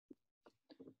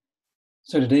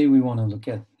So today we want to look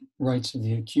at rights of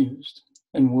the accused,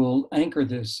 and we'll anchor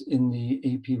this in the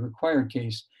AP required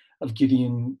case of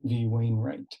Gideon v.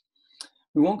 Wainwright.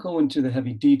 We won't go into the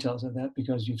heavy details of that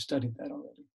because you've studied that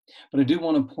already. But I do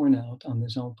want to point out on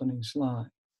this opening slide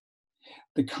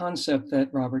the concept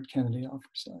that Robert Kennedy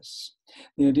offers us,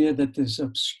 the idea that this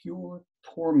obscure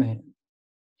poor man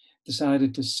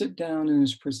decided to sit down in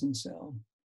his prison cell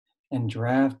and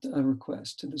draft a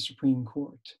request to the Supreme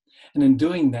Court. And in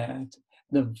doing that,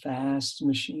 the vast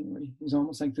machinery is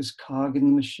almost like this cog in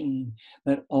the machine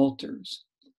that alters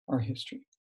our history.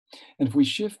 And if we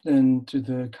shift then to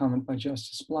the comment by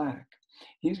Justice Black,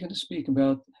 he's going to speak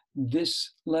about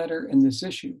this letter and this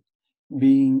issue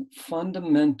being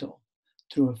fundamental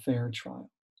to a fair trial.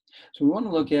 So we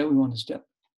want to step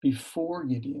before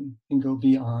Gideon and go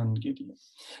beyond Gideon.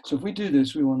 So if we do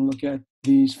this, we want to look at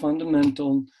these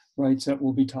fundamental rights that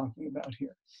we'll be talking about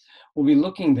here. We'll be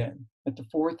looking then at the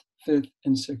Fourth, Fifth,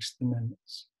 and Sixth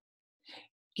Amendments.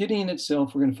 Gideon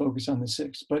itself, we're going to focus on the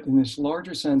Sixth, but in this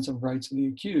larger sense of rights of the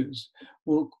accused,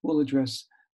 we'll address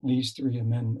these three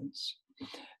amendments.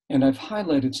 And I've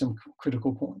highlighted some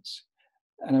critical points.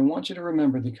 And I want you to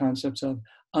remember the concepts of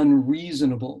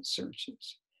unreasonable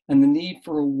searches and the need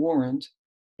for a warrant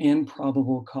and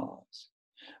probable cause.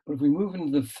 But if we move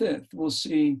into the Fifth, we'll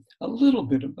see a little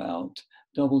bit about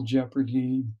double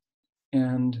jeopardy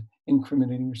and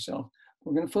incriminating yourself.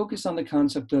 We're going to focus on the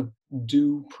concept of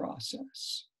due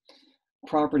process.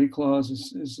 Property clause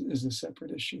is a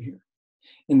separate issue here.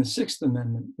 In the Sixth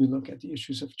Amendment, we look at the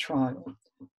issues of trial,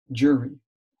 jury,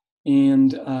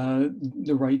 and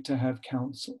the right to have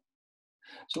counsel.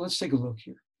 So let's take a look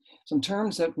here. Some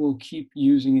terms that we'll keep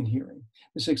using and hearing.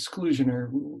 This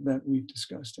exclusionary rule that we've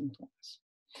discussed in class.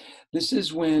 This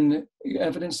is when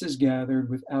evidence is gathered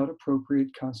without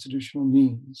appropriate constitutional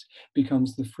means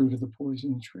becomes the fruit of the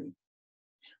poison tree.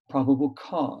 Probable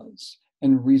cause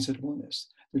and reasonableness.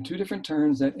 They're two different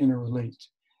terms that interrelate,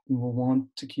 and we'll want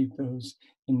to keep those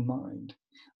in mind.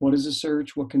 What is a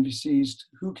search? What can be seized?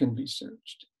 Who can be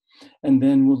searched? And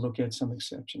then we'll look at some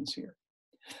exceptions here.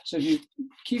 So if you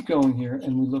keep going here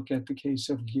and we look at the case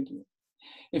of Gideon.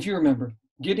 If you remember,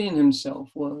 Gideon himself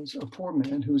was a poor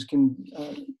man who was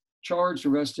charged,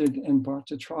 arrested, and brought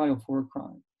to trial for a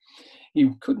crime. He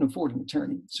couldn't afford an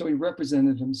attorney, so he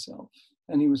represented himself,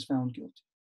 and he was found guilty.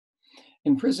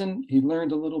 In prison, he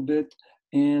learned a little bit,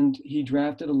 and he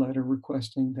drafted a letter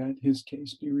requesting that his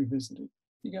case be revisited.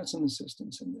 He got some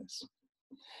assistance in this.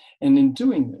 And in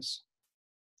doing this,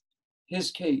 his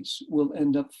case will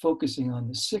end up focusing on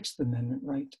the Sixth Amendment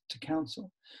right to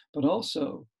counsel, but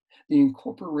also the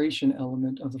incorporation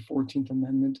element of the 14th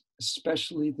Amendment,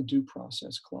 especially the due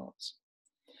process clause.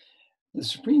 The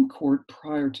Supreme Court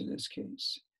prior to this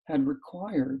case had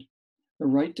required the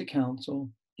right to counsel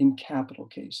in capital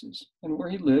cases, and where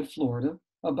he lived, Florida,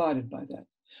 abided by that,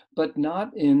 but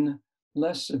not in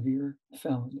less severe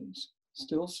felonies,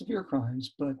 still severe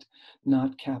crimes, but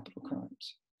not capital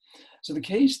crimes. So the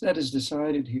case that is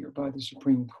decided here by the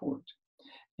Supreme Court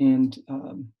and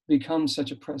becomes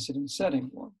such a precedent-setting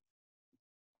one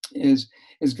is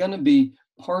going to be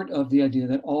part of the idea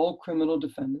that all criminal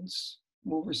defendants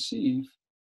will receive,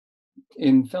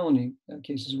 in felony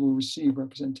cases, will receive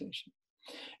representation.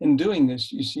 In doing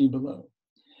this, you see below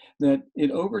that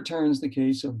it overturns the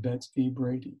case of Betts v.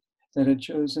 Brady that had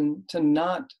chosen to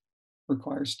not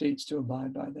require states to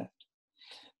abide by that.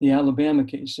 The Alabama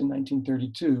case in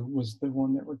 1932 was the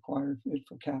one that required it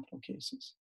for capital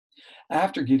cases.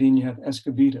 After Gideon, you have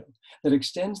Escobedo that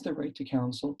extends the right to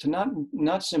counsel to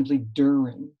not simply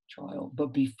during trial, but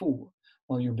before,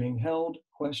 while you're being held,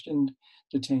 questioned,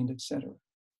 detained, etc.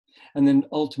 And then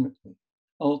ultimately,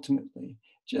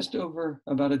 just over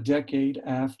about a decade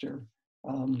after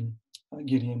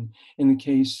Gideon, in the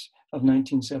case of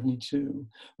 1972,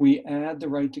 we add the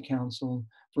right to counsel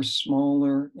for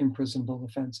smaller imprisonable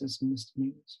offenses and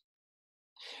misdemeanors.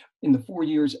 In the 4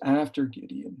 years after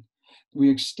Gideon,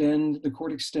 the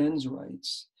court extends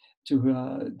rights to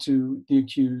the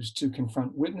accused to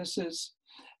confront witnesses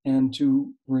and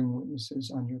to bring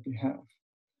witnesses on your behalf.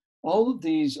 All of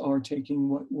these are taking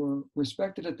what were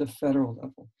respected at the federal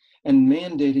level and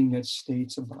mandating that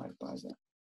states abide by them.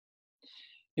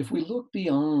 If we look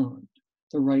beyond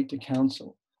the right to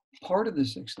counsel, part of the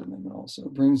Sixth Amendment also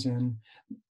brings in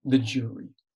the jury.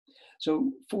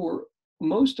 So for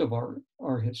most of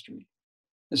our history,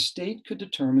 the state could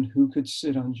determine who could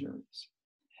sit on juries.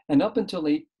 And up until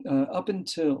the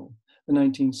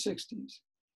 1960s,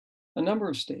 a number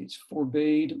of states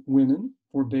forbade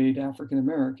African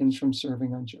Americans from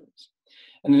serving on juries.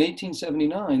 And in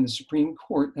 1879, the Supreme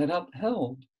Court had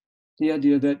upheld the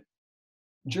idea that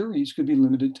juries could be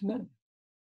limited to men.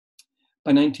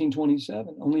 By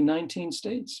 1927, only 19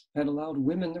 states had allowed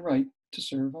women the right to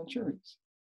serve on juries.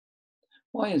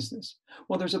 Why is this?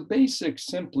 Well, there's a basic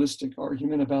simplistic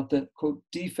argument about the, quote,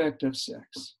 defect of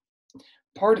sex.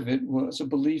 Part of it was a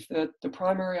belief that the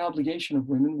primary obligation of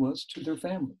women was to their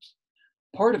families.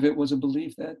 Part of it was a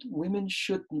belief that women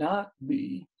should not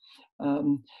be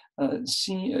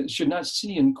should not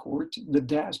see in court the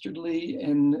dastardly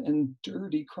and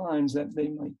dirty crimes that they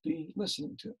might be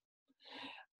listening to.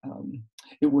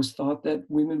 It was thought that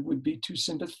women would be too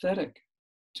sympathetic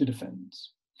to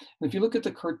defendants. And if you look at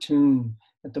the cartoon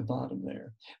at the bottom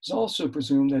there, it's also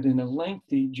presumed that in a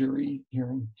lengthy jury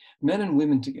hearing, men and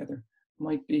women together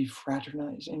might be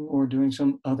fraternizing or doing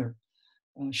some other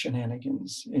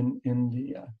shenanigans in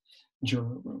the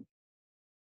juror room.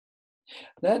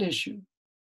 That issue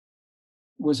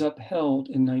was upheld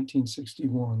in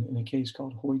 1961 in a case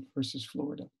called Hoyt versus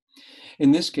Florida.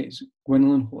 In this case,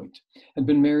 Gwendolyn Hoyt had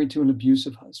been married to an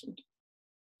abusive husband.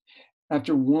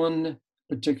 After one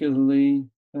particularly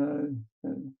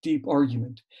deep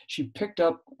argument, she picked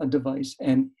up a device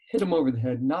and hit him over the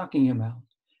head, knocking him out,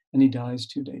 and he dies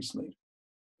 2 days later.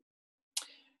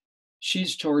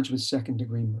 She's charged with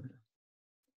second-degree murder,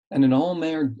 and an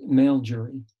all-male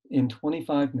jury in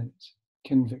 25 minutes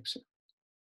convicts her.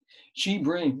 She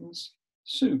brings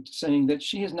suit saying that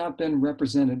she has not been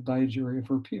represented by a jury of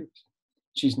her peers.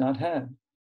 She's not had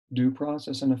due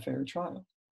process and a fair trial.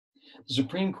 The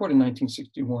Supreme Court in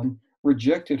 1961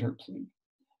 rejected her plea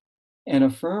and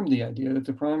affirmed the idea that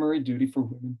the primary duty for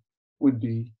women would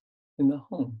be in the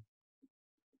home.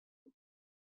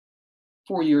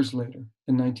 4 years later,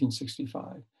 in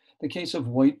 1965, the case of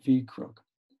White v. Crook.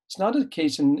 It's not a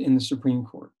case in the Supreme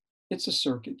Court. It's a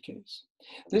circuit case.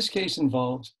 This case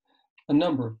involves a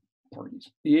number of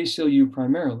parties, the ACLU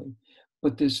primarily,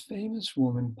 but this famous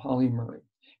woman, Polly Murray.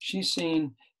 She's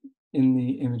seen in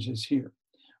the images here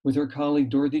with her colleague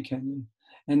Dorothy Kenyon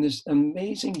and this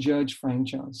amazing judge, Frank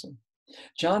Johnson.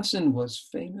 Johnson was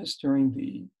famous during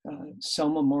the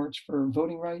Selma March for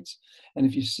Voting Rights. And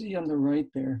if you see on the right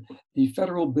there, the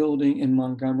federal building in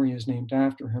Montgomery is named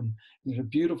after him. There's a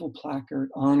beautiful placard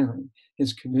honoring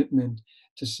his commitment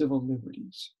to civil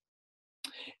liberties.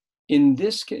 In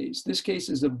this case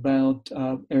is about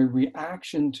a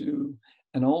reaction to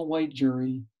an all-white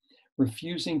jury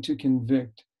refusing to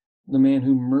convict the man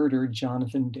who murdered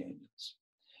Jonathan Daniels,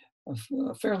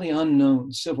 a fairly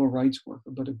unknown civil rights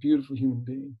worker, but a beautiful human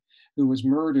being who was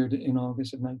murdered in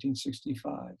August of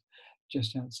 1965,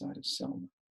 just outside of Selma.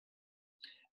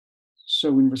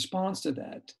 So in response to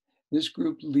that, this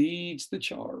group leads the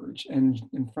charge, and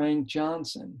Frank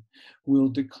Johnson will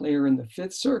declare in the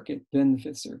Fifth Circuit,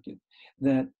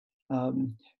 that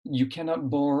you cannot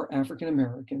bar African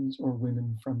Americans or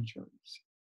women from juries.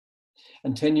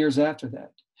 And 10 years after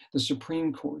that, the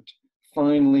Supreme Court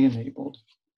finally enabled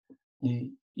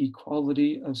the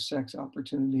equality of sex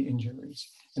opportunity in juries,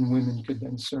 and women could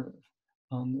then serve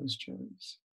on those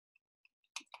juries.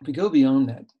 If we go beyond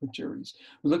that with juries,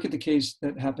 we look at the case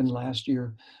that happened last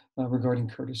year regarding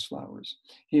Curtis Flowers.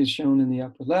 He is shown in the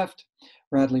upper left.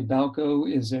 Radley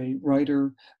Balco is a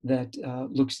writer that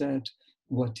looks at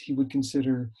what he would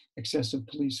consider excessive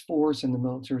police force and the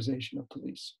militarization of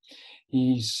police.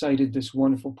 He cited this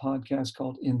wonderful podcast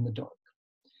called In the Dark.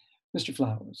 Mr.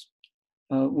 Flowers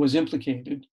was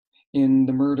implicated in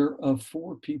the murder of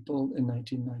 4 people in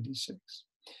 1996.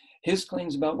 His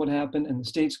claims about what happened and the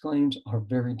state's claims are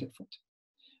very different.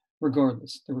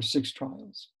 Regardless, there were 6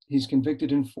 trials. He's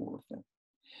convicted in 4 of them.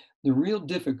 The real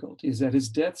difficulty is that his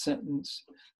death sentence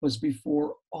was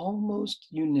before almost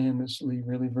unanimously,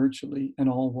 really virtually, an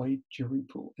all-white jury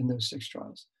pool in those 6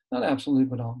 trials. Not absolutely,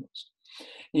 but almost.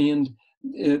 And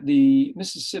the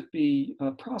Mississippi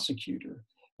prosecutor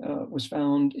was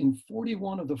found in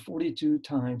 41 of the 42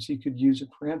 times he could use a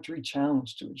peremptory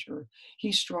challenge to a juror.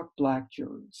 He struck Black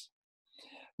jurors.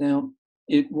 Now,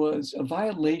 it was a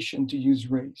violation to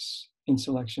use race in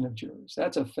selection of jurors.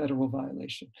 That's a federal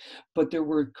violation. But there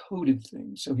were coded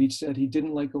things. So he said he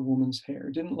didn't like a woman's hair,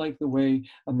 didn't like the way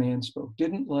a man spoke,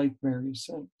 didn't like various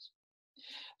things.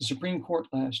 The Supreme Court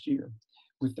last year,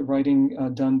 with the writing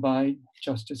done by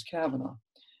Justice Kavanaugh,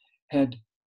 had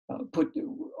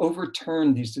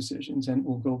overturned these decisions and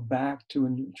will go back to a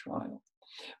new trial.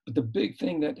 But the big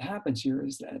thing that happens here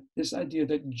is that this idea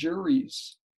that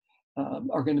juries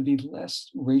are going to be less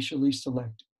racially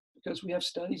selective, because we have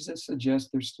studies that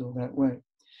suggest they're still that way.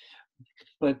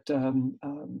 But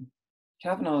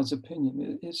Kavanaugh's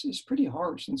opinion is pretty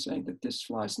harsh in saying that this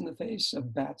flies in the face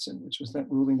of Batson, which was that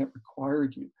ruling that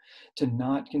required you to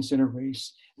not consider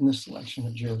race in the selection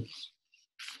of juries.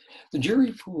 The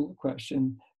jury pool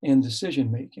question and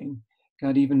decision-making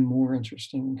got even more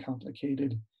interesting and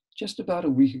complicated just about a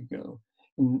week ago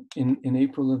in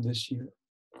April of this year.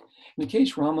 In the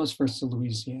case Ramos versus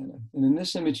Louisiana, and in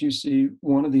this image you see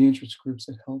one of the interest groups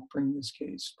that helped bring this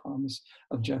case, Promise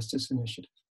of Justice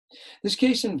Initiative. This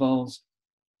case involves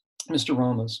Mr.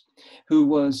 Ramos, who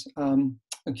was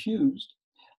accused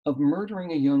of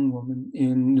murdering a young woman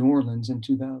in New Orleans in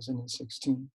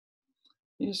 2016.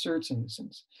 He asserts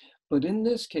innocence, but in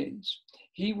this case,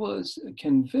 he was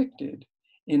convicted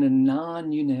in a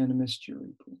non-unanimous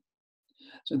jury pool.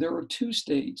 So there are two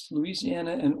states,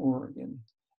 Louisiana and Oregon,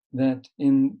 that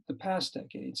in the past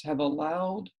decades have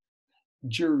allowed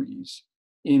juries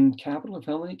in capital or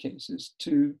felony cases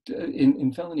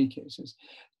in felony cases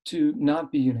to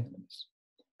not be unanimous.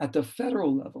 At the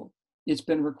federal level, it's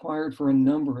been required for a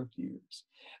number of years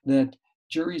that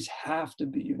juries have to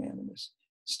be unanimous.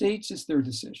 States, it's their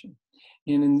decision.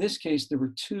 And in this case, there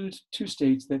were two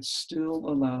states that still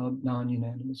allowed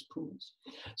non-unanimous pools.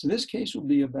 So this case will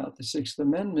be about the Sixth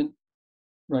Amendment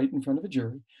right in front of a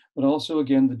jury, but also,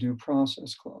 again, the Due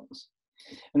Process Clause.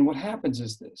 And what happens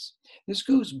is this. This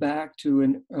goes back to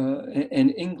an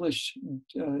English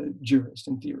jurist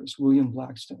and theorist, William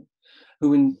Blackstone,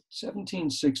 who in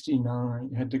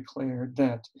 1769 had declared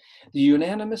that the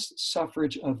unanimous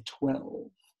suffrage of 12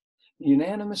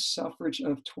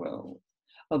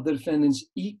 of the defendant's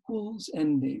equals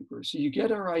and neighbors. So you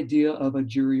get our idea of a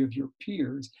jury of your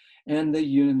peers and the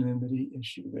unanimity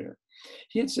issue there.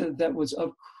 He had said that was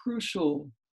of crucial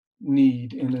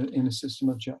need in a system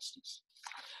of justice.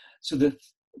 So the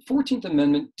 14th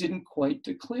Amendment didn't quite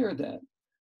declare that,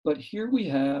 but here we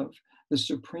have the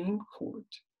Supreme Court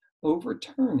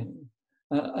overturning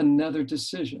another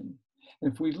decision.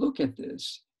 And if we look at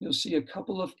this, you'll see a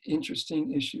couple of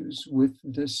interesting issues with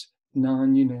this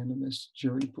non-unanimous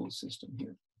jury pool system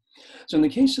here. So in the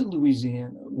case of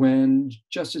Louisiana, when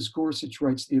Justice Gorsuch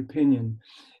writes the opinion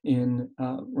in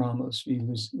Ramos v.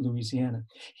 Louisiana,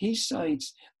 he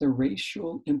cites the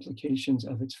racial implications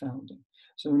of its founding.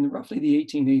 So in roughly the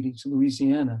 1880s,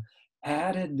 Louisiana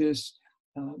added this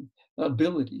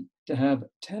ability to have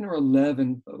 10 or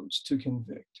 11 votes to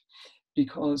convict,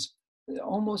 because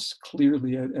almost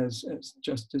clearly, as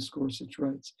Justice Gorsuch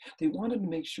writes, they wanted to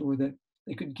make sure that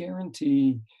they could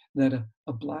guarantee that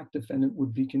a Black defendant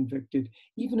would be convicted,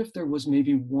 even if there was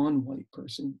maybe one white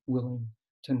person willing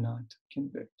to not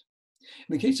convict.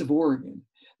 In the case of Oregon,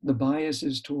 the bias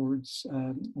is towards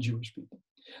Jewish people.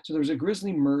 So there was a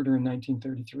grisly murder in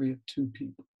 1933 of two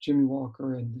people, Jimmy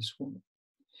Walker and this woman.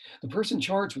 The person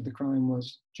charged with the crime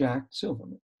was Jack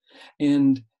Silverman.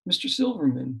 And Mr.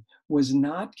 Silverman was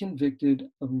not convicted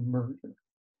of murder,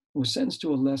 was sentenced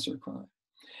to a lesser crime.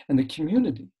 And the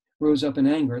community rose up in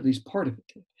anger, at least part of it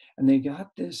did. And they got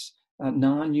this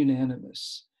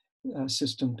non-unanimous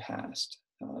system passed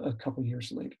a couple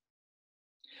years later.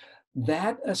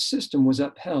 That system was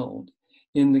upheld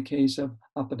in the case of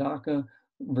Apodaca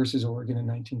versus Oregon in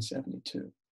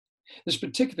 1972. This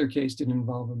particular case didn't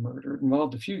involve a murder. It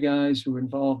involved a few guys who were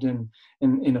involved in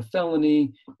a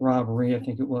felony robbery, I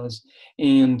think it was,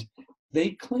 and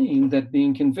they claimed that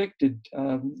being convicted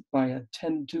by a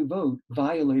 10-2 vote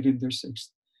violated their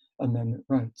Sixth Amendment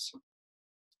rights.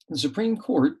 The Supreme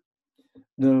Court,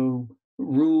 though,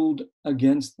 ruled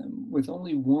against them with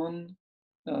only one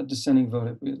dissenting vote,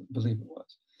 I believe it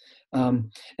was.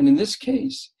 And in this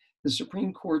case, the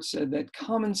Supreme Court said that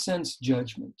common sense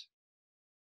judgment,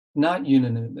 not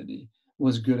unanimity,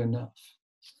 was good enough.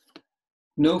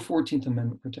 No 14th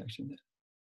Amendment protection then.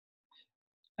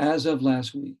 As of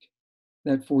last week,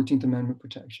 that 14th Amendment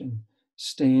protection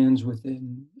stands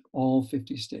within all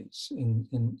 50 states in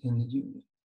the Union.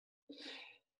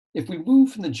 If we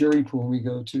move from the jury pool and we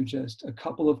go to just a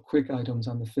couple of quick items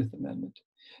on the Fifth Amendment,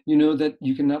 you know that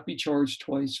you cannot be charged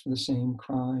twice for the same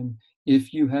crime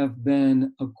if you have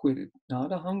been acquitted,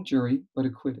 not a hung jury, but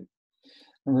acquitted.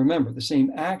 And remember, the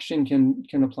same action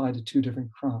can apply to two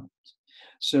different crimes.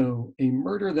 So a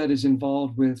murder that is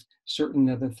involved with certain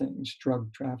other things,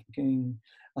 drug trafficking,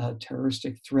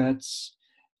 terroristic threats,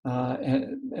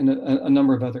 and a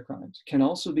number of other crimes, can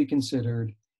also be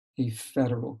considered a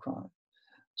federal crime.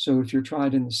 So if you're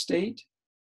tried in the state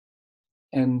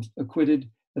and acquitted,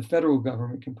 the federal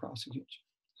government can prosecute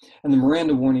you. And the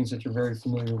Miranda warnings that you're very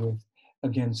familiar with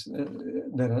against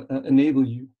that enable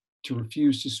you to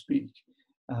refuse to speak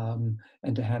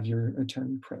and to have your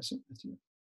attorney present with you.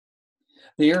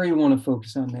 The area you want to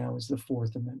focus on now is the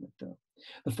Fourth Amendment, though.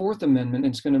 The Fourth Amendment,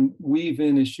 it's going to weave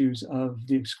in issues of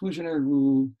the exclusionary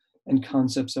rule and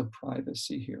concepts of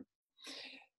privacy here.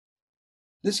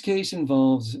 This case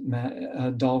involves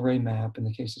Dalray Mapp, and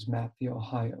the case is Mapp v.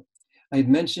 Ohio. I had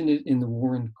mentioned it in the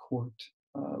Warren Court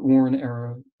Warren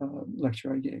era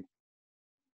lecture I gave.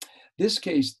 This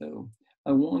case, though,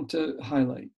 I want to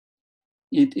highlight,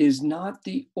 it is not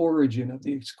the origin of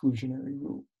the exclusionary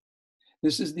rule.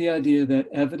 This is the idea that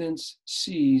evidence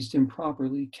seized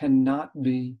improperly cannot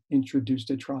be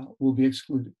introduced at trial, will be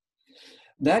excluded.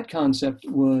 That concept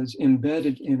was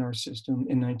embedded in our system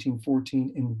in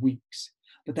 1914 in weeks,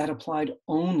 but that applied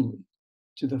only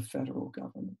to the federal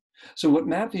government. So what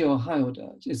Map v. Ohio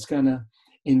does, it's going to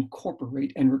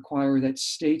incorporate and require that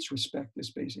states respect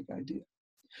this basic idea.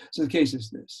 So the case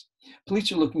is this.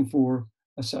 Police are looking for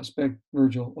a suspect,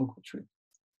 Virgil Ogletree.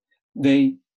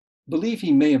 They believe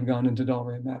he may have gone into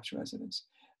Dalray Map's residence.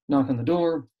 Knock on the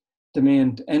door,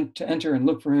 demand to enter and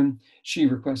look for him. She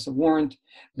requests a warrant.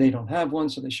 They don't have one,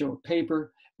 so they show a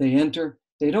paper. They enter.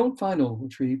 They don't find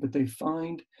Ogletree, but they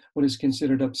find what is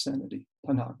considered obscenity,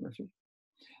 pornography.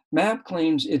 Map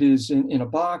claims it is in a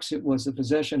box. It was the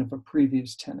possession of a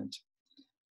previous tenant.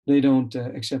 They don't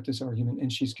accept this argument,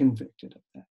 and she's convicted of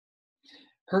that.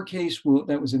 Her case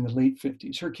that was in the late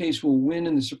 50s, her case will win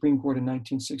in the Supreme Court in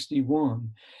 1961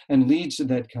 and leads to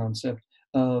that concept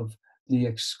of the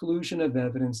exclusion of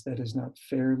evidence that is not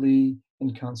fairly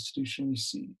and constitutionally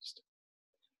seized.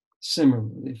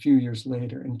 Similarly, a few years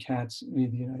later in Katz v.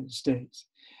 the United States,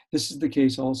 this is the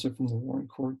case also from the Warren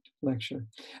Court lecture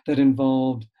that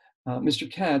involved Mr.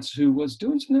 Katz, who was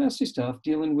doing some nasty stuff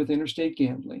dealing with interstate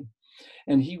gambling.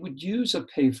 And he would use a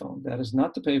payphone. That is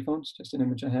not the payphone, it's just an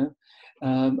image I have,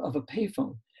 of a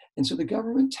payphone. And so the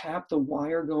government tapped the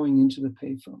wire going into the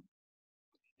payphone.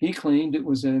 He claimed it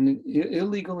was an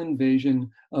illegal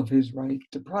invasion of his right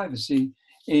to privacy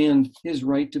and his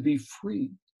right to be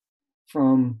free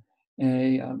from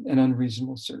an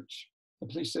unreasonable search. The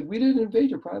police said, we didn't invade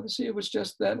your privacy, it was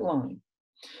just that line.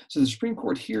 So the Supreme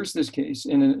Court hears this case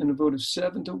in a vote of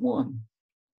 7-1,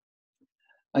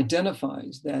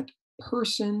 identifies that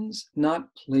persons, not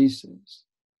places,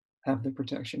 have the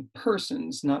protection.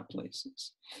 Persons, not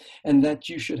places. And that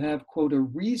you should have, quote, a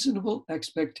reasonable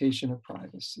expectation of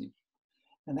privacy.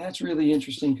 And that's really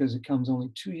interesting because it comes only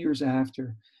 2 years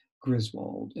after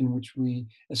Griswold, in which we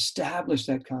established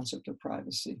that concept of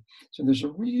privacy. So there's a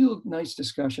real nice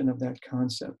discussion of that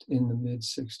concept in the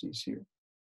mid-60s here.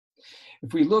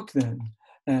 If we look then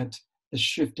at the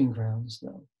shifting grounds,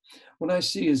 though, what I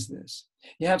see is this.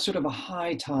 You have sort of a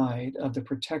high tide of the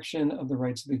protection of the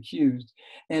rights of the accused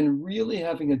and really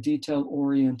having a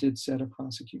detail-oriented set of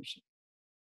prosecution.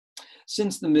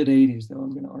 Since the mid-80s, though,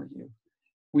 I'm going to argue,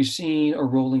 we've seen a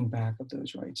rolling back of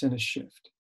those rights and a shift.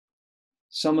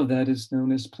 Some of that is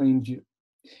known as plain view.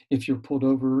 If you're pulled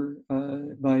over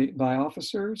by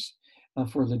officers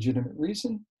for a legitimate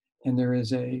reason, and there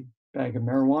is a bag of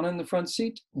marijuana in the front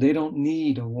seat, they don't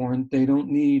need a warrant, they don't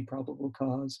need probable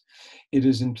cause. It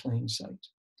is in plain sight.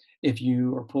 If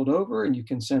you are pulled over and you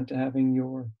consent to having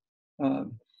your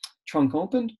trunk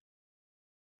opened,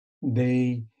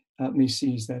 they may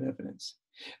seize that evidence.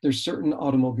 There's certain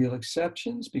automobile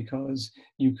exceptions because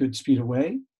you could speed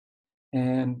away,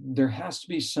 and there has to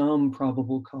be some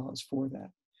probable cause for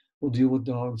that. We'll deal with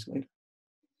dogs later.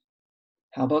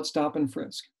 How about stop and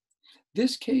frisk?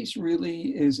 This case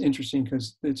really is interesting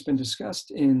because it's been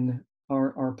discussed in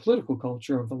our political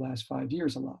culture over the last 5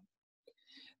 years a lot.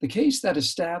 The case that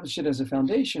established it as a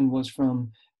foundation was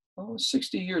from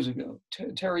 60 years ago,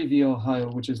 Terry v.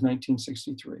 Ohio, which is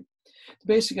 1963. The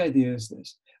basic idea is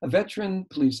this. A veteran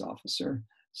police officer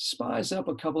spies up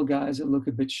a couple guys that look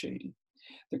a bit shady.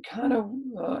 They're kind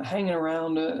of hanging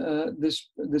around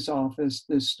this office,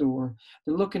 this store.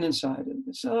 They're looking inside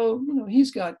it. So,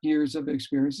 he's got years of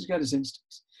experience. He's got his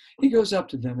instincts. He goes up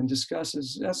to them and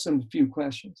asks them a few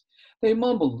questions. They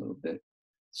mumble a little bit.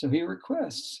 So he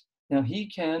requests. Now he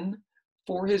can,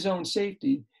 for his own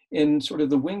safety, in sort of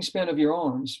the wingspan of your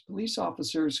arms, police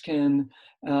officers can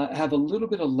have a little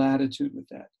bit of latitude with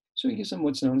that. So he gives them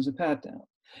what's known as a pat down.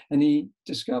 And he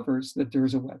discovers that there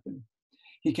is a weapon.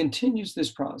 He continues this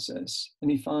process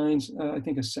and he finds, I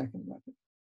think, a second weapon.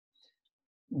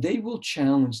 They will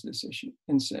challenge this issue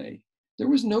and say, there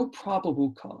was no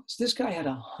probable cause. This guy had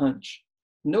a hunch,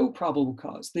 no probable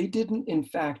cause. They didn't, in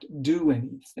fact, do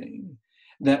anything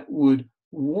that would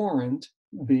warrant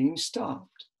being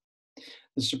stopped.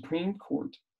 The Supreme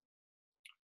Court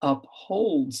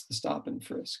upholds the stop and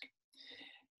frisk.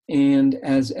 And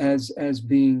as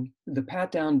being, the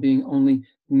pat down being only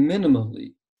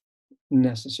minimally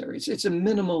necessary. It's a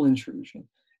minimal intrusion,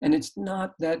 and it's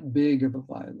not that big of a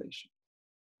violation.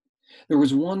 There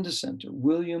was one dissenter,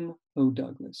 William O.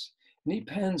 Douglas, and he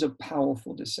pens a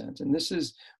powerful dissent. And this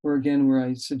is where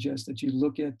I suggest that you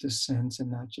look at dissents and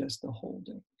not just the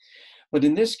holding. But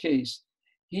in this case,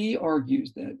 He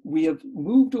argues that we have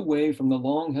moved away from the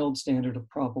long-held standard of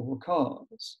probable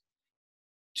cause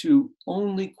to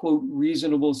only, quote,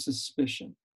 reasonable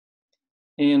suspicion.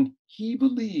 And he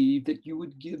believed that you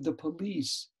would give the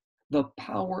police the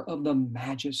power of the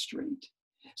magistrate.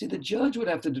 See, the judge would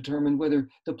have to determine whether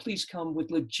the police come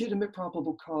with legitimate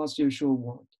probable cause to issue a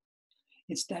warrant.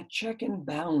 It's that check and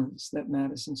balance that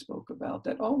Madison spoke about,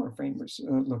 that all our framers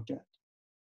looked at.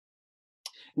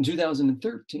 In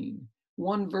 2013,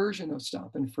 one version of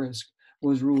stop and frisk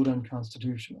was ruled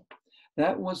unconstitutional.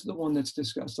 That was the one that's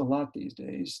discussed a lot these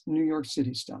days, New York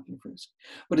City stop and frisk.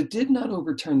 But it did not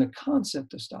overturn the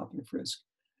concept of stop and frisk.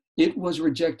 It was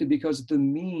rejected because of the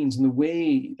means and the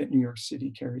way that New York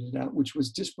City carried it out, which was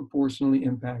disproportionately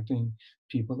impacting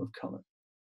people of color.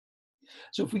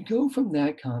 So if we go from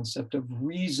that concept of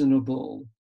reasonable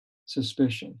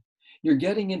suspicion, you're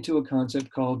getting into a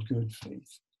concept called good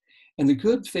faith. And the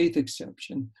good faith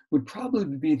exception would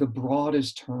probably be the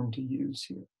broadest term to use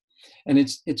here. And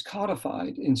it's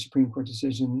codified in Supreme Court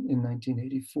decision in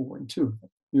 1984 in two of them,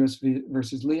 US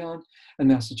versus Leon and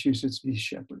Massachusetts v.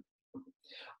 Shepard.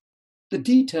 The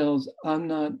details I'm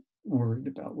not worried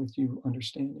about with you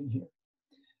understanding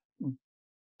here.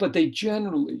 But they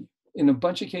generally, in a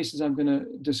bunch of cases I'm going to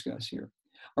discuss here,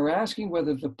 are asking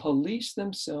whether the police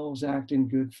themselves act in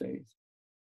good faith,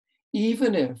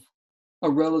 even if a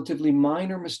relatively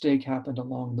minor mistake happened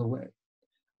along the way,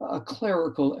 a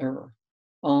clerical error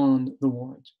on the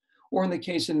warrant, or in the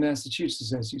case in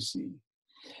Massachusetts, as you see,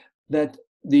 that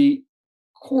the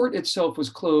court itself was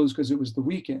closed because it was the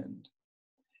weekend.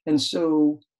 And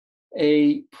so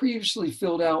a previously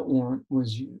filled out warrant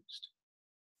was used.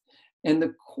 And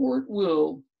the court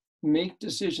will make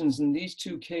decisions in these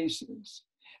two cases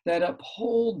that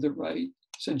uphold the right,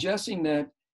 suggesting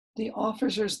that the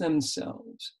officers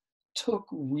themselves took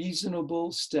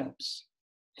reasonable steps.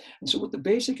 And so what the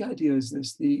basic idea is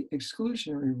this: the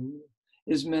exclusionary rule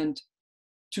is meant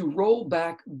to roll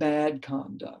back bad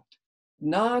conduct,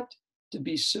 not to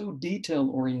be so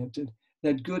detail-oriented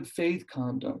that good faith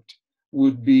conduct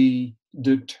would be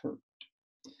deterred.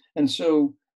 And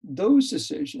so those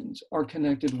decisions are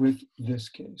connected with this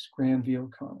case, Graham v.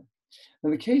 O'Connor. Now,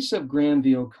 the case of Graham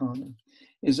v. O'Connor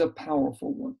is a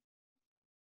powerful one.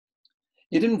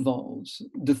 It involves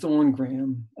DeThorne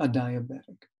Graham, a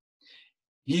diabetic.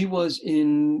 He was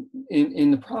in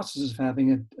the process of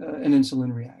having an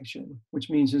insulin reaction, which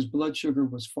means his blood sugar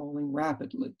was falling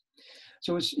rapidly.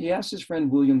 So he asked his friend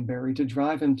William Berry to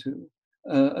drive him to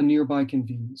a nearby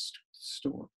convenience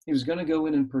store. He was going to go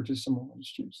in and purchase some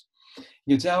orange juice.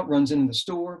 He gets out, runs into the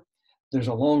store. There's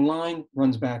a long line,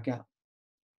 runs back out.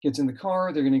 Gets in the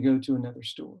car, they're going to go to another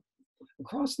store.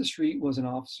 Across the street was an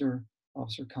officer,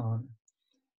 Officer Connor.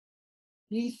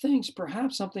 He thinks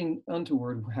perhaps something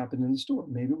untoward happened in the store.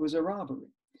 Maybe it was a robbery.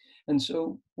 And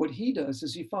so what he does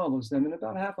is he follows them, and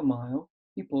about half a mile,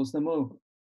 he pulls them over.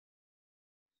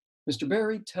 Mr.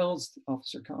 Berry tells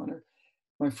Officer Connor,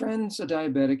 my friend's a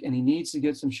diabetic and he needs to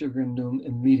get some sugar into him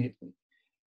immediately.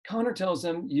 Connor tells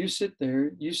them, you sit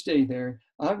there, you stay there.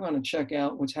 I'm going to check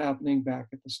out what's happening back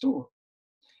at the store.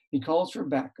 He calls for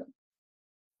backup.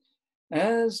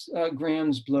 As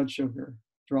Graham's blood sugar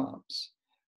drops,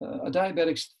 a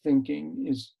diabetic's thinking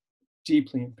is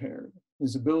deeply impaired.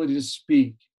 His ability to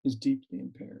speak is deeply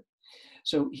impaired.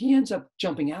 So he ends up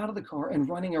jumping out of the car and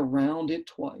running around it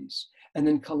twice, and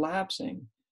then collapsing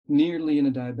nearly in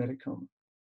a diabetic coma.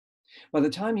 By the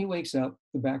time he wakes up,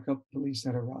 the backup police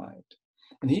had arrived.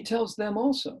 And he tells them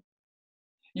also,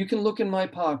 you can look in my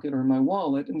pocket or my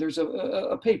wallet, and there's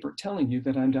a paper telling you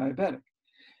that I'm diabetic.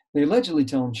 They allegedly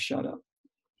tell him, shut up.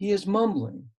 He is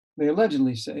mumbling. They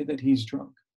allegedly say that he's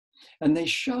drunk. And they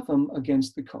shove him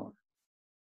against the car.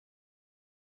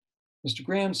 Mr.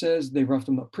 Graham says they roughed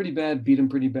him up pretty bad, beat him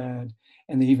pretty bad,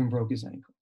 and they even broke his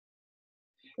ankle.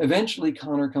 Eventually,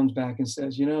 Connor comes back and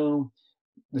says, you know,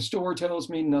 the store tells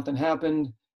me nothing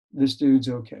happened. This dude's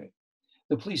okay.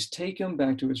 The police take him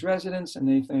back to his residence, and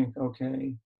they think,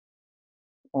 okay,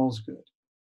 all's good.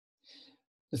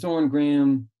 DeThorne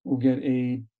Graham will get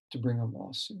aid to bring a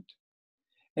lawsuit.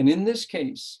 And in this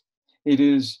case, it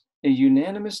is a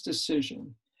unanimous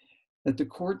decision that the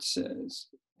court says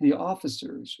the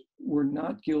officers were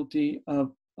not guilty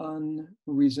of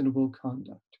unreasonable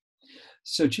conduct.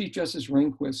 So Chief Justice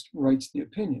Rehnquist writes the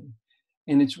opinion,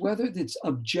 and it's whether it's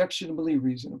objectionably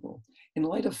reasonable in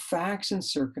light of facts and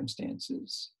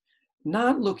circumstances,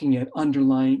 not looking at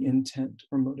underlying intent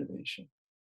or motivation.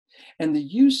 And the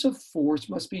use of force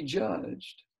must be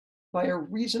judged by a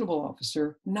reasonable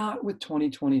officer, not with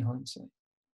 20/20 hindsight.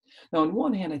 Now, on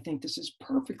one hand, I think this is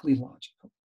perfectly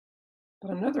logical.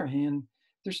 But on the other hand,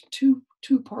 there's two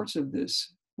parts of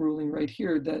this ruling right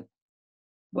here that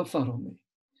befuddle me.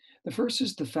 The first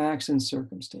is the facts and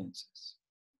circumstances.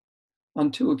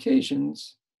 On 2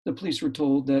 occasions, the police were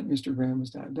told that Mr. Graham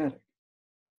was diabetic.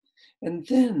 And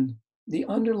then the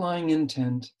underlying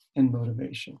intent and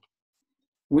motivation.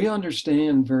 We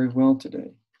understand very well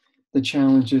today the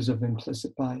challenges of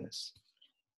implicit bias.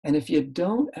 And if you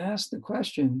don't ask the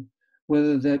question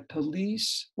whether that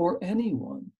police or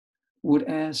anyone would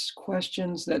ask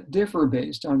questions that differ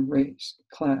based on race,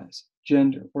 class,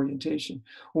 gender, orientation,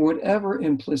 or whatever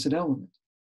implicit element,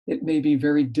 it may be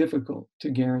very difficult to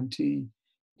guarantee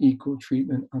equal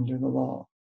treatment under the law.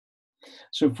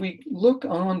 So if we look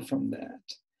on from that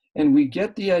and we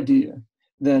get the idea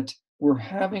that we're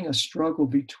having a struggle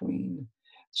between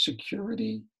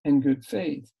security and good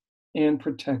faith and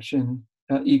protection,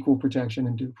 equal protection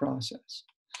and due process.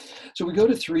 So we go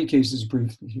to 3 cases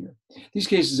briefly here. These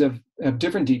cases have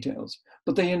different details,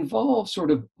 but they involve sort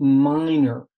of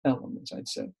minor elements, I'd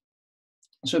say.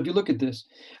 So if you look at this,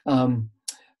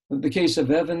 the case of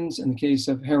Evans and the case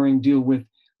of Herring deal with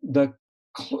the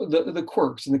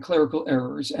quirks and the clerical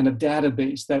errors and a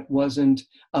database that wasn't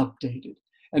updated,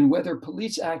 and whether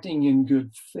police acting in good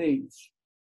faith,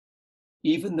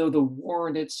 even though the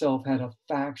warrant itself had a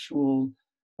factual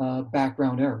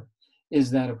background error, is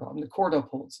that a problem? The court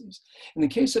upholds these. In the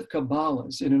case of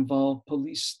Cabales, it involved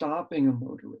police stopping a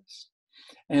motorist,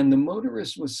 and the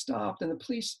motorist was stopped, and the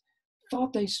police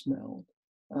thought they smelled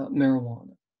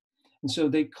marijuana, and so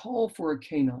they call for a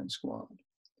canine squad.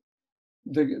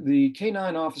 The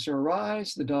canine officer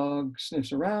arrives, the dog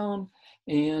sniffs around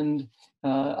and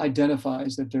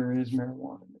identifies that there is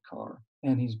marijuana in the car,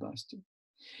 and he's busted.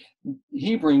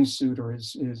 He brings suit, or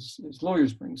his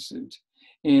lawyers bring suit,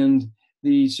 and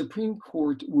the Supreme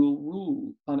Court will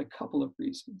rule on a couple of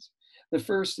reasons. The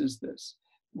first is this.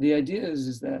 The idea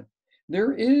is that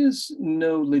there is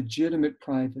no legitimate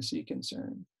privacy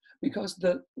concern because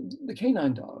the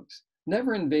canine dogs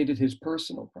never invaded his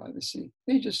personal privacy.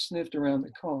 They just sniffed around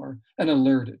the car and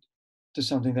alerted to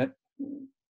something that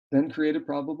then created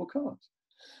probable cause.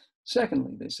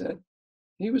 Secondly, they said,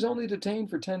 he was only detained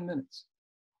for 10 minutes.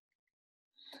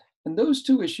 And those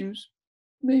 2 issues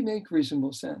may make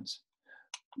reasonable sense.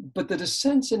 But the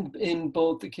dissents in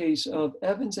both the case of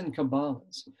Evans and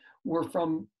Cabales were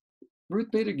from Ruth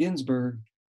Bader Ginsburg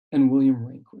and William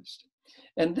Rehnquist.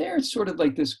 And there it's sort of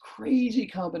like this crazy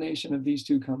combination of these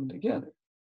 2 coming together.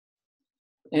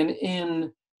 And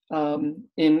in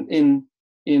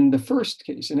the first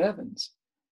case, in Evans,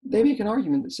 they make an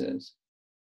argument that says,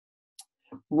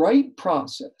 right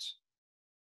process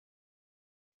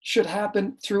should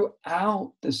happen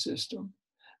throughout the system,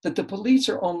 that the police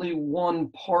are only one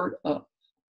part of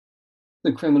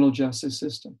the criminal justice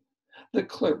system. The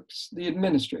clerks, the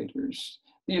administrators,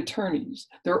 the attorneys,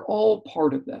 they're all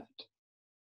part of that.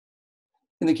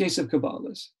 In the case of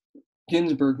Cabales,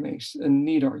 Ginsburg makes a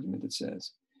neat argument that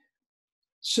says,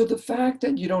 so the fact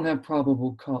that you don't have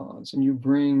probable cause and you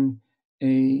bring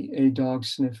a dog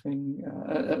sniffing,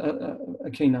 a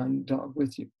canine dog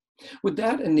with you, would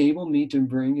that enable me to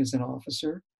bring, as an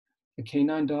officer, a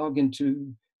canine dog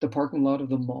into the parking lot of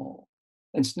the mall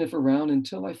and sniff around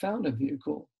until I found a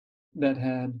vehicle that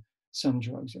had some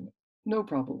drugs in it? No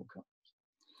probable cause.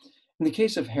 In the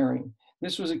case of Herring,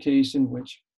 this was a case in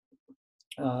which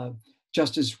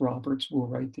Justice Roberts will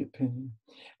write the opinion.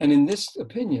 And in this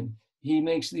opinion, he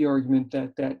makes the argument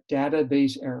that that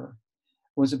database error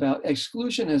was about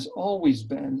exclusion has always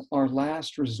been our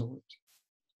last resort,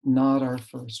 not our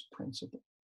first principle.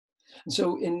 And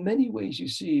so in many ways you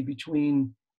see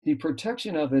between the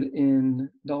protection of it in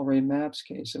Dalray Mapp's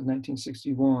case of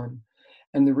 1961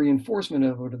 and the reinforcement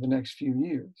of it over the next few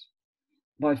years,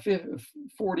 by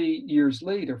 40 years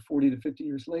later, 40 to 50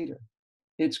 years later,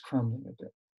 it's crumbling a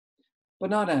bit, but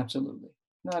not absolutely,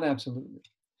 not absolutely.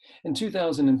 In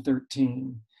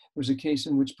 2013, there was a case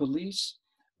in which police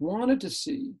wanted to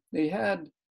see, they had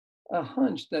a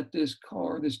hunch that this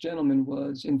gentleman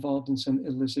was involved in some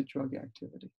illicit drug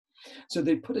activity. So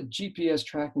they put a GPS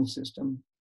tracking system,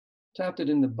 tapped it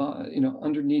in the,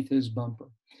 underneath his bumper,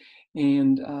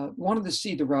 and wanted to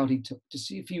see the route he took, to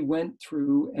see if he went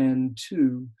through and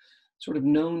to sort of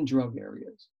known drug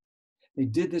areas. They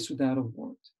did this without a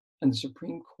warrant, and the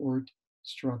Supreme Court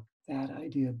struck that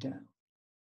idea down.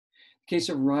 The case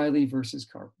of Riley versus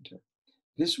Carpenter.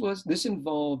 This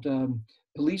involved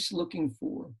police looking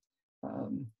for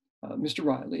Mr.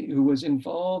 Riley, who was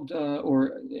involved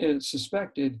or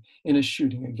suspected in a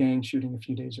gang shooting a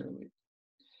few days earlier.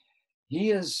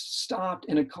 He is stopped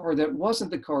in a car that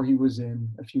wasn't the car he was in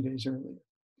a few days earlier.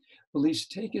 Police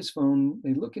take his phone,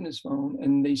 they look in his phone,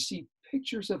 and they see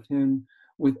pictures of him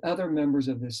with other members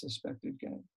of this suspected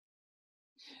gang.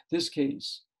 This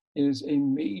case is a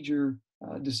major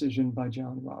decision by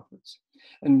John Roberts.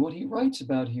 And what he writes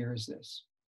about here is this.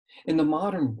 In the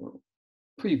modern world,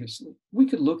 previously, we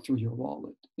could look through your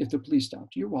wallet. If the police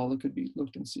stopped you, your wallet could be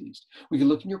looked and seized. We could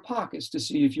look in your pockets to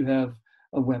see if you have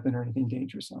a weapon or anything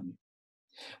dangerous on you.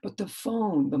 But the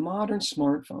phone, the modern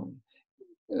smartphone,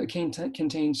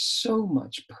 contains so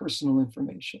much personal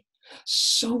information,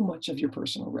 so much of your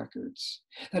personal records,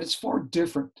 that it's far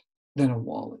different than a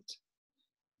wallet.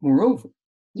 Moreover,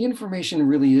 the information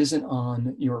really isn't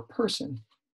on your person,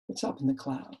 it's up in the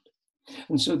cloud.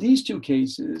 And so these two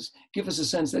cases give us a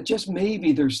sense that just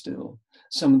maybe there's still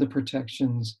some of the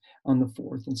protections on the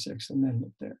Fourth and Sixth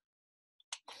Amendment there.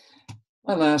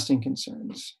 My lasting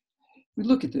concerns. We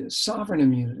look at this. Sovereign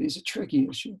immunity is a tricky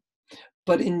issue.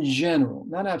 But in general,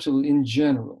 not absolutely, in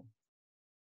general,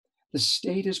 the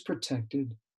state is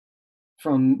protected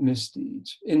from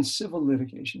misdeeds in civil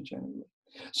litigation generally.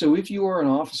 So if you are an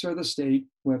officer of the state,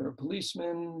 whether a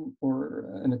policeman or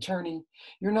an attorney,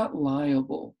 you're not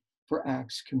liable for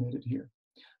acts committed here.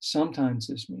 Sometimes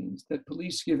this means that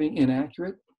police giving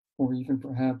inaccurate or even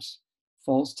perhaps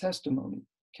false testimony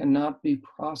cannot be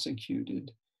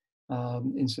prosecuted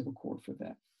in civil court for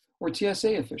that. Or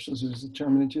TSA officials, it was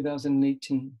determined in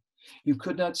 2018. You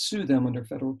could not sue them under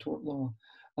federal tort law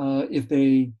if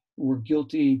they were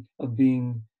guilty of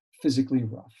being physically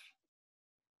rough.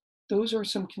 Those are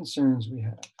some concerns we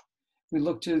have. We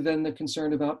look to then the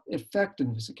concern about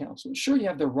effectiveness of counsel. Sure, you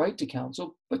have the right to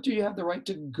counsel, but do you have the right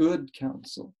to good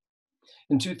counsel?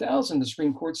 In 2000, the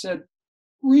Supreme Court said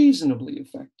reasonably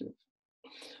effective.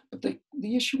 But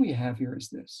the issue we have here is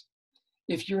this.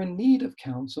 If you're in need of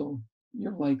counsel,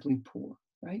 you're likely poor,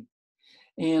 right?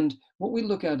 And what we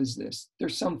look at is this.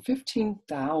 There's some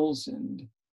 15,000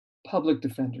 public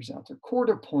defenders out there,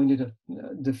 court-appointed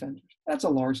defenders. That's a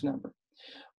large number.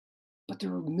 But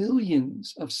there are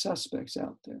millions of suspects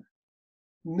out there,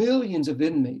 millions of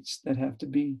inmates that have to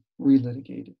be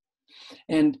relitigated.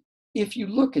 And if you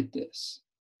look at this,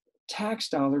 tax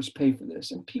dollars pay for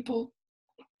this, and people,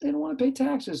 they don't want to pay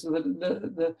taxes.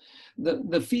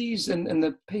 The fees and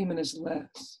the payment is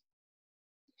less.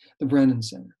 The Brennan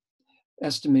Center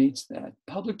estimates that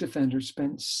public defenders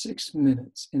spend 6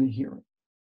 minutes in a hearing.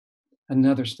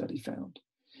 Another study found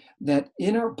that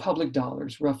in our public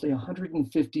dollars, roughly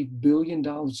 $150 billion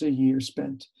a year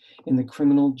spent in the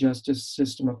criminal justice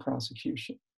system of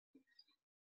prosecution.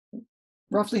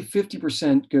 Roughly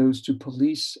 50% goes to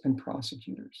police and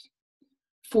prosecutors.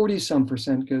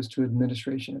 40-some% goes to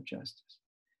administration of justice.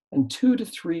 And 2 to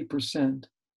 3%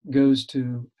 goes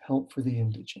to help for the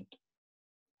indigent.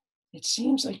 It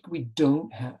seems like we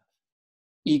don't have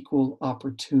equal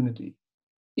opportunity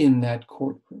in that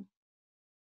courtroom.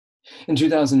 In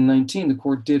 2019, the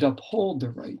court did uphold the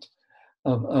right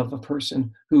of a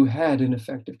person who had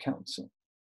ineffective counsel.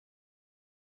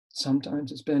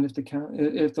 Sometimes it's been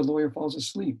if the lawyer falls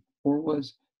asleep or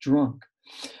was drunk.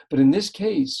 But in this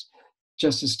case,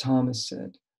 Justice Thomas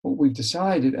said, what we've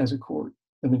decided as a court,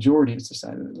 the majority has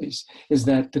decided at least, is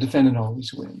that the defendant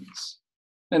always wins.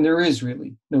 And there is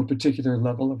really no particular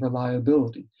level of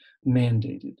reliability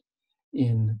mandated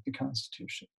in the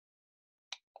Constitution.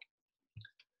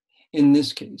 In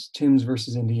this case, Timms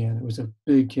versus Indiana, was a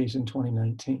big case in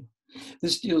 2019.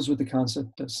 This deals with the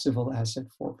concept of civil asset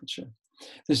forfeiture.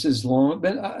 This has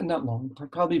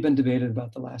probably been debated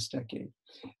about the last decade,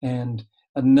 and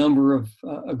a number of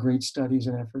great studies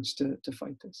and efforts to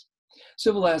fight this.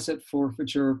 Civil asset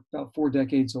forfeiture, about 4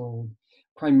 decades old,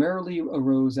 primarily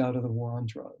arose out of the war on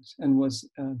drugs and was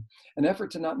an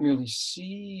effort to not merely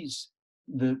seize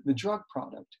the drug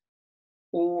product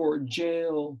or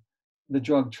jail the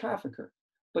drug trafficker,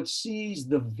 but seize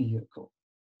the vehicle.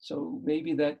 So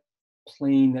maybe that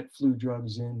plane that flew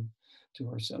drugs in to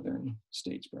our southern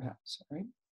states, perhaps, right?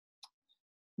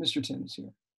 Mr. Timms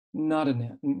here, not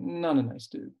a nice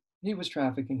dude. He was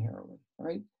trafficking heroin,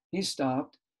 right? He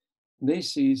stopped, they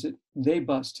seize it, they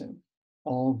bust him,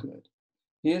 all good.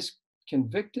 He is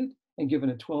convicted and given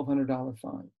a $1,200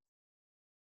 fine.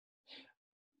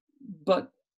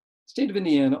 But state of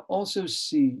Indiana also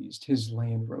seized his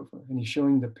Land Rover, and he's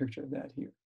showing the picture of that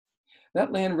here.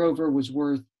 That Land Rover was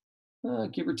worth,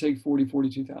 give or take,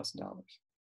 $42,000.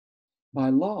 By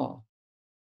law,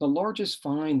 the largest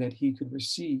fine that he could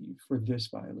receive for this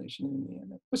violation in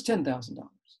Indiana was $10,000.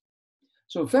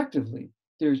 So effectively,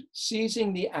 they're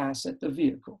seizing the asset, the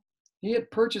vehicle. He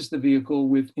had purchased the vehicle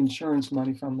with insurance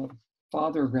money from the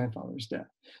father or grandfather's death.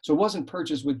 So it wasn't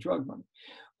purchased with drug money,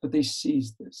 but they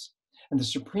seized this. And the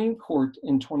Supreme Court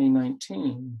in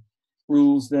 2019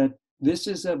 rules that This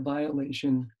is a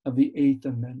violation of the Eighth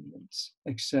Amendment's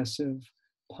excessive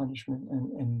punishment.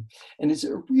 And it's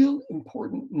a real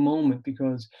important moment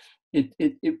because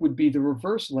it would be the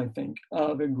reversal, I think,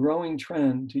 of a growing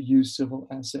trend to use civil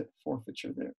asset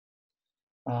forfeiture there.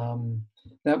 Um,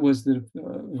 that was the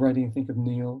writing, I think, of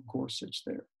Neil Gorsuch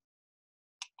there.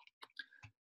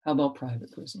 How about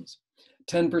private prisons?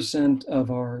 10%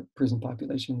 of our prison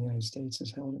population in the United States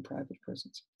is held in private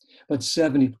prisons, but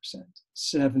 70%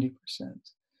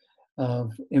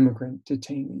 of immigrant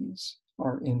detainees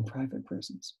are in private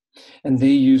prisons. And they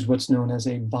use what's known as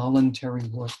a voluntary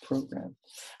work program.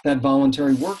 That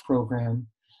voluntary work program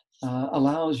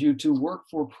allows you to work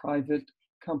for private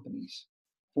companies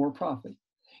for profit.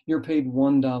 You're paid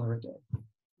 $1 a day.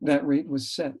 That rate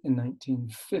was set in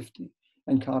 1950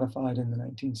 and codified in the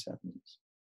 1970s.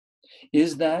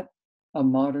 Is that a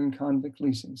modern convict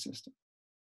leasing system?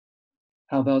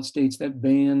 How about states that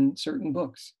ban certain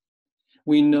books?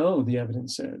 We know the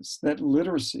evidence says that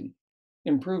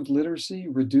improved literacy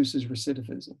reduces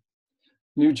recidivism.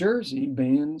 New Jersey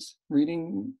bans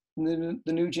reading the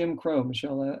new Jim Crow,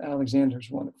 Michelle Alexander's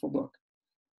wonderful book.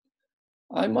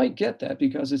 I might get that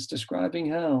because it's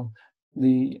describing how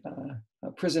the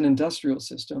prison industrial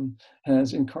system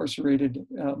has incarcerated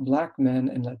Black men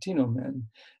and Latino men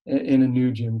in a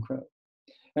new Jim Crow.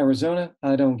 Arizona,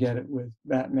 I don't get it with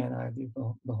Batman, Eye of the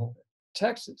Beholder.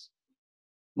 Texas,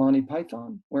 Monty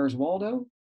Python, Where's Waldo?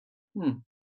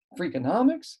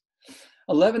 Freakonomics?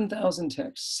 11,000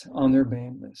 texts on their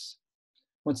ban list.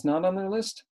 What's not on their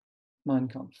list? Mein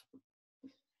Kampf.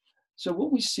 So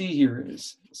what we see here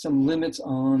is some limits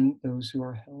on those who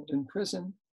are held in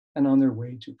prison and on their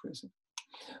way to prison.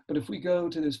 But if we go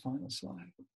to this final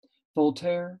slide,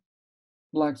 Voltaire,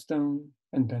 Blackstone,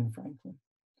 and Ben Franklin,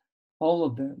 all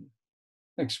of them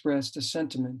expressed a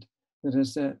sentiment that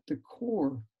is at the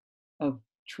core of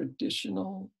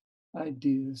traditional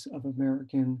ideas of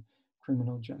American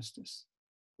criminal justice.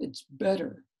 It's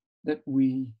better that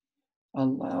we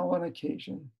allow on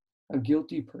occasion a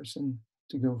guilty person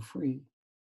to go free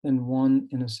than one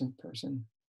innocent person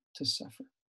to suffer.